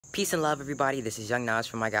Peace and love, everybody. This is Young Nas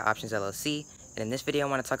from iGotOptions LLC, and in this video I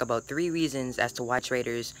want to talk about 3 reasons as to why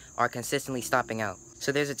traders are consistently stopping out.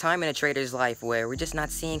 So there's a time in a trader's life where we're just not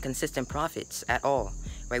seeing consistent profits at all,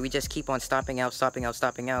 right? We just keep on stopping out,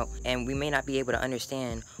 and we may not be able to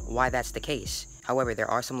understand why that's the case. However,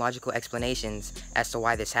 there are some logical explanations as to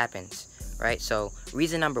why this happens, right? So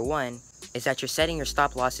reason number 1 is that you're setting your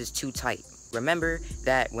stop losses too tight. Remember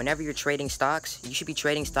that whenever you're trading stocks, you should be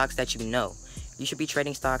trading stocks that you know. You should be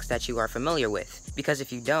trading stocks that you are familiar with, because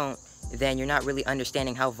if you don't, then you're not really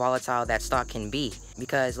understanding how volatile that stock can be.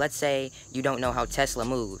 Because let's say you don't know how Tesla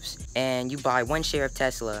moves, and you buy 1 share of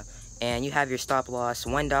Tesla, and you have your stop loss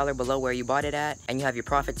 $1 below where you bought it at, and you have your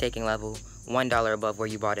profit taking level $1 above where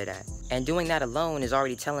you bought it at. And doing that alone is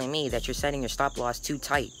already telling me that you're setting your stop loss too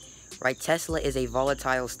tight, right? Tesla is a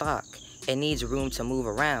volatile stock. It needs room to move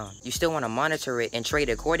around. You still want to monitor it and trade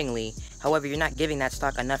accordingly. However, you're not giving that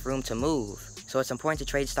stock enough room to move. So it's important to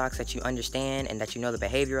trade stocks that you understand and that you know the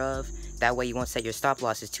behavior of. That way you won't set your stop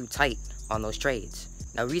losses too tight on those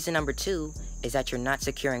trades. Now, reason number 2 is that you're not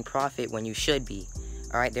securing profit when you should be.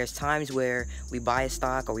 Alright, there's times where we buy a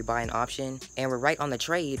stock or we buy an option and we're right on the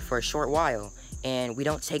trade for a short while and we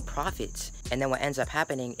don't take profits. And then what ends up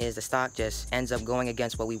happening is the stock just ends up going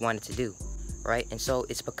against what we wanted to do. Right? And so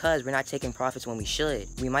it's because we're not taking profits when we should.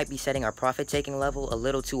 We might be setting our profit taking level a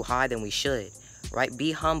little too high than we should. Right?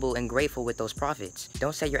 Be humble and grateful with those profits.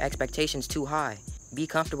 Don't set your expectations too high. Be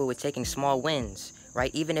comfortable with taking small wins,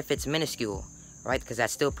 right? Even if it's minuscule, right? Because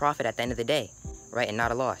that's still profit at the end of the day, right? And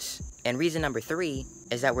not a loss. And reason number 3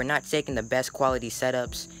 is that we're not taking the best quality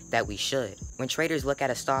setups that we should. When traders look at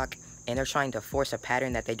a stock and they're trying to force a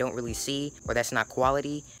pattern that they don't really see or that's not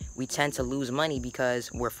quality, we tend to lose money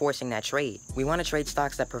because we're forcing that trade. We want to trade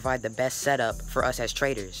stocks that provide the best setup for us as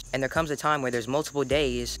traders. And there comes a time where there's multiple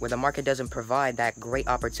days where the market doesn't provide that great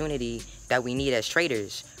opportunity that we need as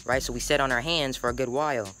traders, right? So we sit on our hands for a good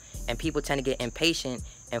while, and people tend to get impatient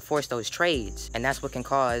and force those trades, and that's what can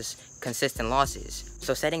cause consistent losses.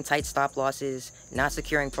 So setting tight stop losses, not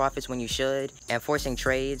securing profits when you should, and forcing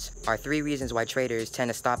trades are 3 reasons why traders tend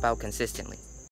to stop out consistently.